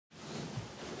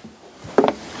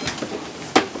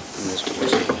Okay,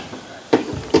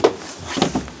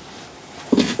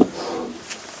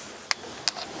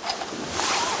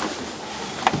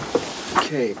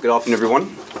 good afternoon everyone.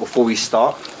 Before we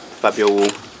start, Fabio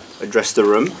will address the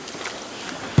room.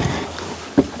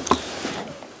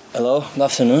 Hello, good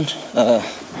afternoon.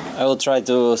 I will try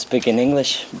to speak in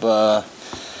English, but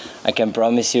I can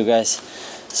promise you guys.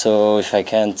 So if I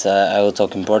can't, I will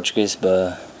talk in Portuguese,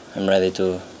 but I'm ready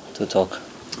to talk.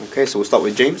 Okay, so we'll start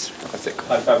with James.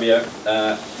 Hi Fabio,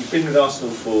 you've been with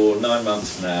Arsenal for 9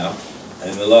 months now,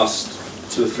 and in the last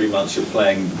 2 or 3 months you're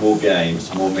playing more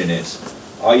games, more minutes.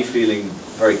 Are you feeling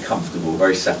very comfortable,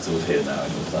 very settled here now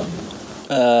in North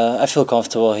London? I feel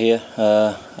comfortable here.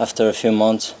 After a few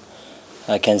months,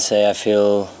 I can say I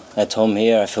feel at home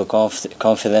here. I feel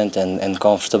confident and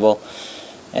comfortable,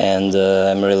 and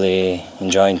I'm really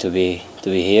enjoying to be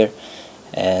here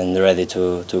and ready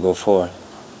to go forward.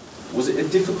 Was it a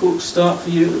difficult start for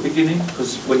you at the beginning?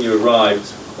 Because when you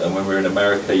arrived and when we were in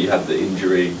America you had the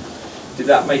injury. Did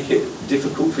that make it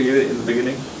difficult for you in the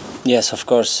beginning? Yes, of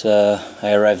course.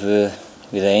 I arrived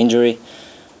with an injury,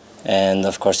 and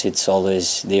of course it's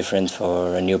always different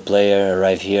for a new player.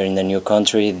 Arrive here in a new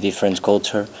country, different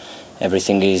culture,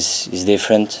 everything is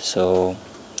different. So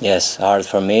yes, hard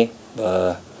for me,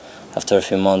 but after a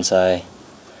few months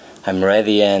I'm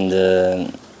ready and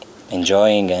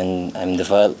enjoying, and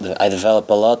I develop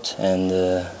a lot, and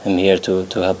I'm here to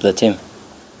help the team.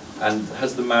 And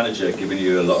has the manager given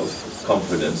you a lot of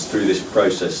confidence through this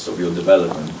process of your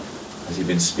development? Has he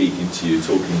been speaking to you,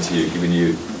 talking to you, giving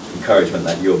you encouragement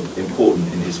that you're important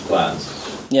in his plans?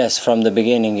 Yes, from the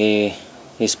beginning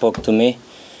he spoke to me,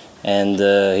 and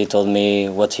he told me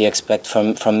what he expects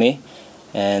from me,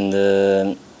 and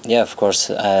yeah, of course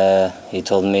he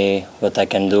told me what I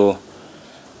can do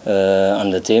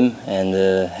on the team and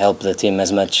help the team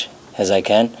as much as I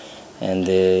can, and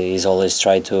he's always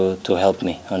tried to help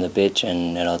me on the pitch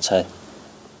and outside.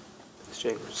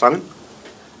 Simon?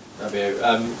 Fabio,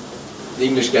 the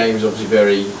English game is obviously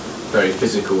very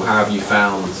physical. How have you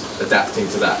found adapting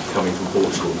to that, coming from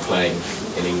Portugal and playing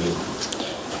in England?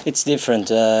 It's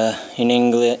different. In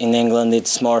England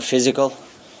it's more physical.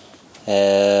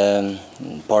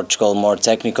 Portugal more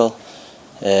technical.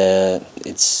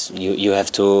 You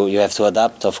have to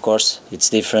adapt, of course. It's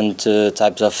different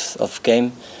types of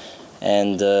game,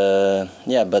 and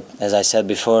yeah. But as I said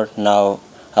before, now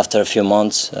after a few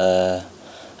months,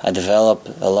 I develop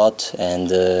a lot,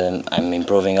 and I'm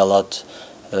improving a lot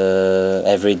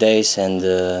every day, and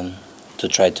to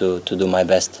try to do my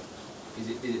best.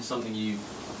 Is it something you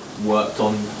worked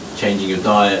on, changing your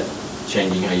diet,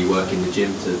 changing how you work in the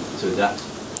gym to adapt?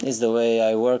 It's the way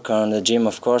I work on the gym,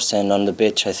 of course, and on the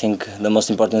pitch. I think the most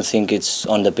important thing is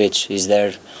on the pitch, is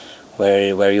there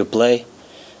where you play,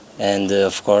 and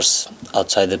of course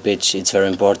outside the pitch it's very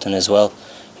important as well.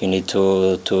 You need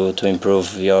to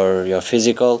improve your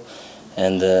physical,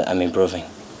 and I'm improving.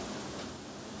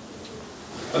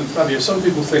 Fabio, some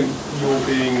people think you're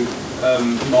being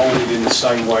moulded in the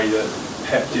same way that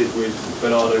Pep did with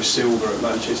Bernardo Silva at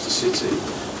Manchester City.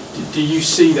 Do you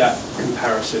see that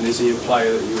comparison? Is he a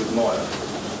player that you admire?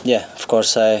 Yeah, of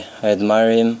course I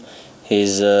admire him.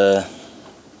 He's an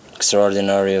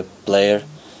extraordinary player.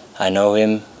 I know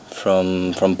him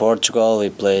from Portugal. He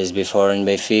plays before in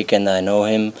Benfica, and I know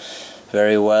him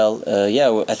very well.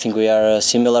 Yeah, I think we are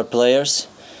similar players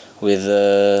with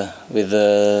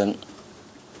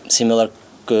similar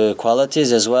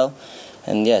qualities as well.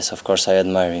 And yes, of course I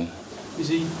admire him.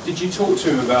 Did you talk to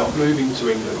him about moving to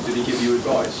England? Did he give you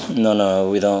advice? No,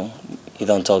 we don't. He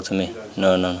don't talk to me.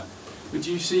 No. Would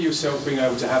you see yourself being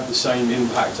able to have the same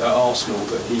impact at Arsenal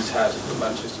that he's had at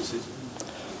Manchester City?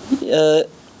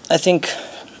 I think,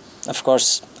 of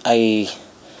course, I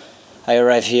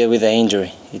arrive here with an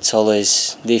injury. It's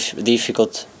always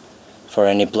difficult for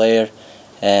any player,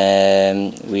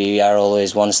 and we are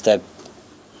always one step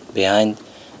behind.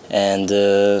 And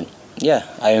yeah,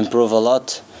 I improve a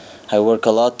lot. I work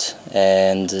a lot,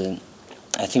 and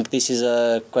I think this is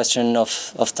a question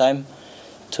of time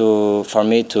for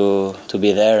me to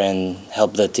be there and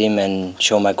help the team and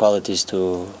show my qualities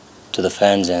to the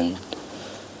fans, and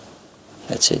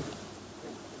that's it.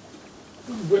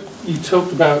 You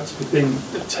talked about it being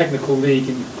a technical league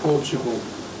in Portugal.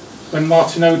 When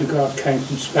Martin Odegaard came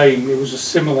from Spain, it was a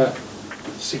similar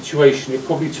situation. It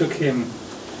probably took him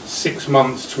 6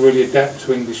 months to really adapt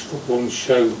to English football and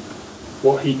show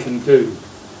what he can do.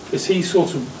 Is he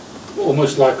sort of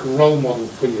almost like a role model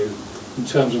for you in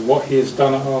terms of what he has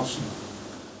done at Arsenal?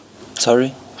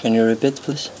 Sorry, can you repeat,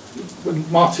 please?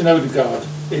 When Martin Odegaard,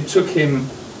 it took him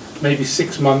maybe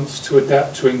 6 months to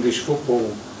adapt to English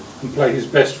football and play his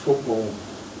best football.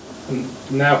 and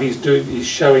now he's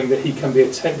showing that he can be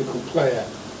a technical player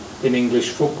in English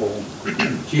football.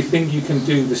 Do you think you can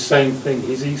do the same thing?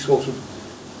 Has he sort of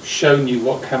shown you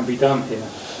what can be done here?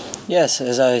 Yes,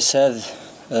 as I said,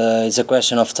 it's a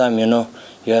question of time. You know,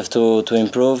 you have to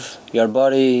improve your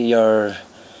body,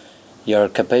 your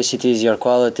capacities, your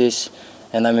qualities,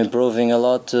 and I'm improving a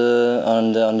lot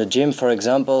on the gym, for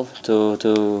example,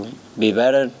 to be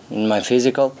better in my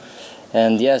physical.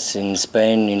 And yes, in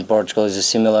Spain, in Portugal, is a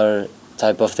similar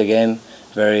type of the game,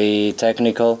 very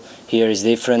technical. Here is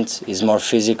different, is more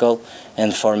physical,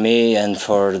 and for me and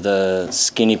for the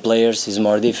skinny players is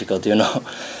more difficult, you know.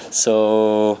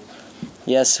 So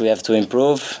yes, we have to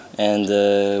improve and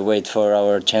wait for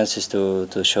our chances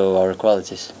to show our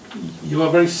qualities. You are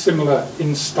very similar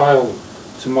in style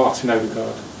to Martin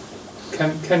Odegaard.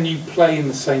 Can you play in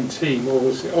the same team, or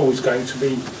is it always going to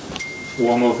be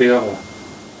one or the other?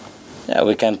 Yeah,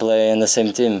 we can play in the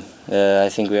same team. I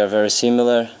think we are very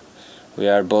similar. We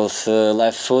are both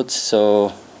left foot,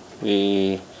 so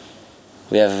we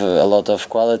have a lot of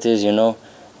qualities, you know.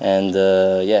 And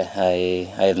yeah, I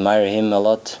admire him a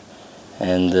lot,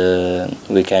 and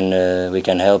we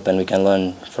can help and we can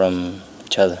learn from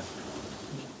each other.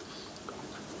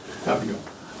 Fabio,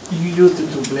 you used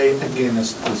to play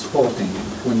against the Sporting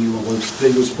when you was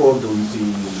playing sport in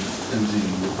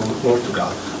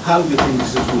Portugal. How do you think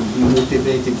this will be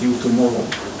motivated you tomorrow?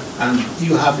 And do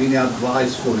you have any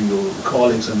advice for your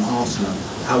colleagues in Arsenal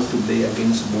how to play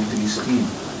against Portuguese team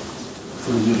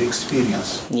from your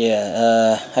experience?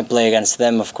 Yeah, I play against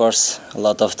them, of course, a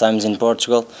lot of times in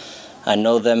Portugal. I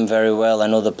know them very well. I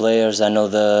know the players. I know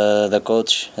the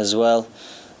coach as well.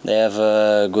 They have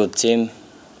a good team,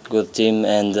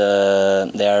 and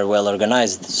they are well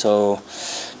organized. So,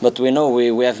 but we know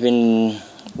we have been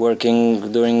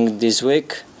working during this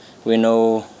week. We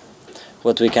know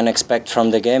what we can expect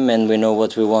from the game, and we know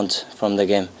what we want from the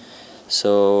game.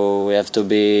 So we have to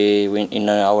be in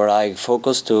our eye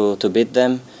focus to beat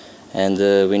them, and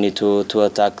we need to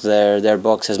attack their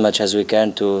box as much as we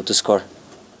can to score.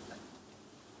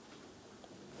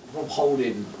 Rob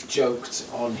Holding joked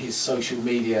on his social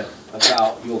media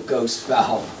about your ghost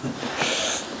foul.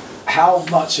 How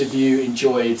much have you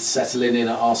enjoyed settling in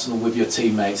at Arsenal with your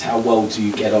teammates? How well do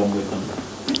you get on with them?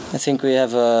 I think we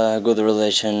have a good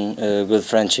relation, a good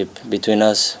friendship between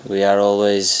us. We are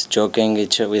always joking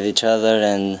with each other,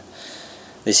 and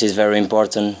this is very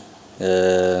important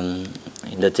in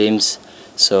the teams.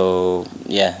 So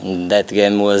yeah, that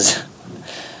game was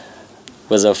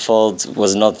a fault,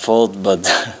 was not fault, but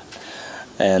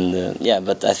and yeah,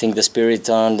 but I think the spirit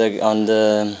around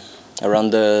the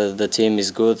team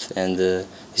is good, and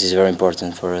this is very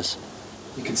important for us.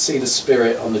 You can see the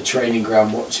spirit on the training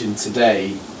ground watching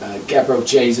today. Gabriel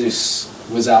Jesus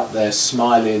was out there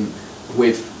smiling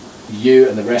with you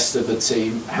and the rest of the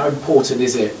team. How important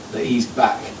is it that he's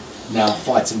back now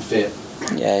fighting fit?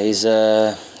 Yeah, he's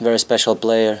a very special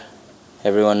player.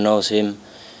 Everyone knows him.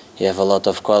 He has a lot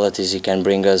of qualities. He can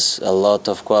bring us a lot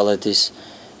of qualities,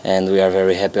 and we are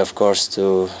very happy, of course,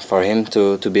 for him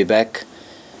to be back.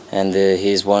 And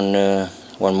he's one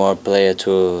more player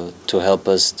to help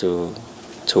us to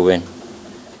win.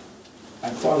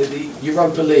 And finally, the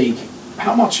Europa League.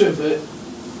 How much of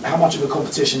a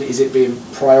competition is it being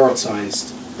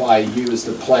prioritised by you as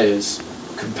the players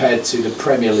compared to the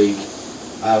Premier League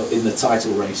in the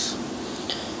title race?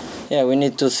 Yeah, we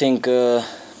need to think.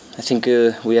 I think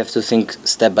we have to think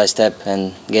step by step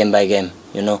and game by game.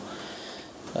 You know,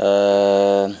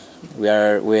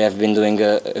 we have been doing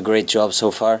a great job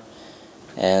so far,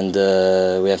 and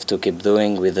we have to keep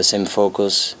doing with the same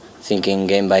focus, thinking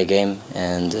game by game.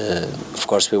 And of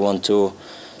course, we want to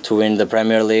win the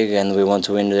Premier League, and we want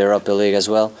to win the Europa League as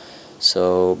well.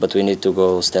 So, but we need to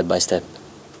go step by step.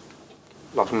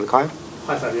 Last one with Kyle.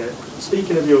 Hi Fabio.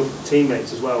 Speaking of your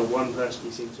teammates as well, one person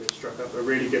you seem to have struck up a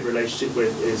really good relationship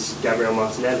with is Gabriel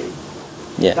Martinelli.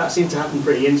 Yeah. That seemed to happen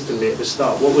pretty instantly at the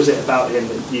start. What was it about him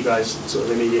that you guys sort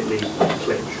of immediately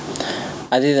clicked?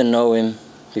 I didn't know him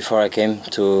before I came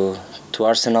to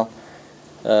Arsenal.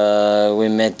 We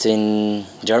met in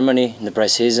Germany in the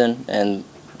pre-season, and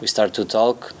we started to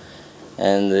talk.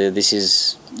 And this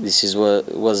is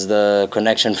what was the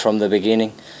connection from the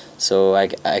beginning. So I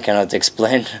cannot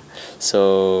explain.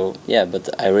 So yeah, but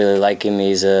I really like him.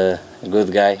 He's a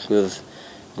good guy,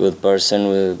 good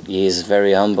person. He is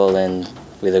very humble and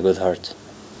with a good heart.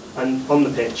 And on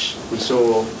the pitch, we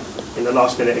saw in the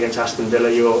last minute against Aston Villa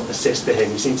your assist to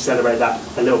him. You seem to celebrate that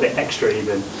a little bit extra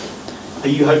even. Are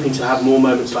you hoping to have more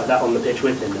moments like that on the pitch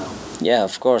with him now? Yeah,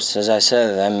 of course. As I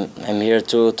said, I'm here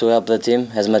to help the team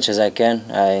as much as I can.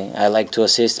 I like to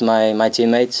assist my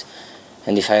teammates,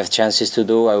 and if I have chances to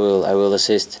do, I will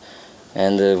assist.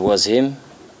 And it was him,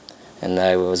 and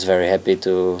I was very happy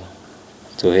to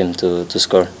him to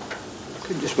score.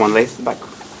 Okay, just one left back.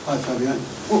 Hi Fabio.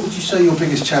 What would you say your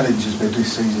biggest challenge has been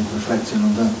this season, reflecting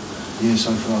on the year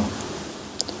so far?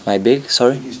 My biggest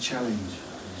challenge?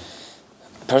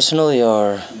 Personally,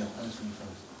 or? Yeah, personally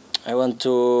first. I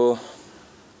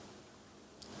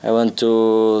want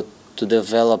to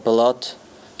develop a lot,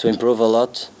 to improve a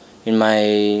lot in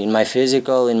my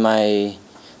physical, in my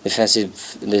defensive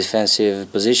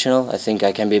positional. I think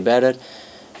I can be better,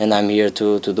 and I'm here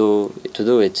to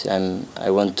do it. I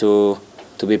want to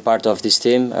be part of this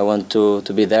team. I want to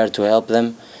be there to help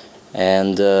them,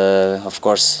 and of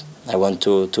course I want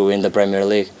to win the Premier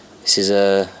League. This is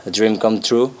a dream come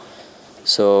true,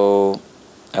 so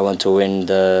I want to win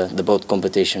the both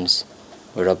competitions,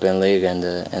 European League and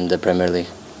the Premier League.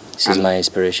 This is my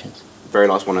inspiration. Very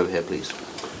last one over here, please.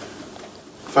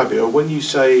 Fabio, when you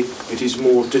say it is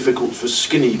more difficult for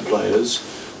skinny players,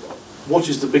 what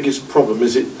is the biggest problem?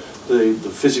 Is it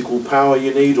the physical power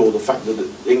you need, or the fact that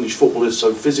English football is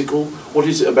so physical? What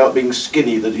is it about being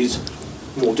skinny that is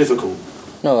more difficult?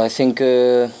 No, I think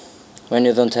when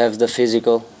you don't have the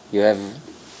physical, you have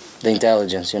the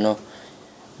intelligence, you know.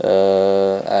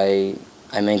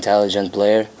 I'm an intelligent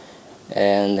player,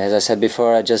 and as I said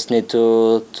before, I just need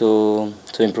to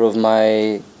improve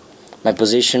my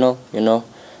positional, you know,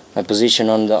 my position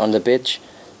on the pitch,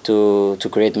 to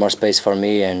create more space for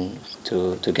me and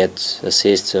to get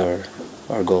assists or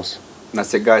goals.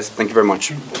 That's it, guys. Thank you very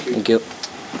much. Thank you.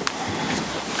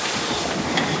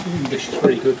 English is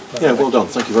very good. Yeah, well done.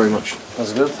 Thank you very much.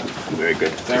 That's good. Very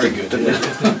good. Very good. Yeah.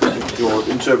 Your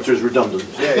interpreter is redundant.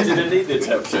 Yeah, didn't need the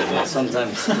interpreter.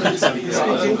 Sometimes.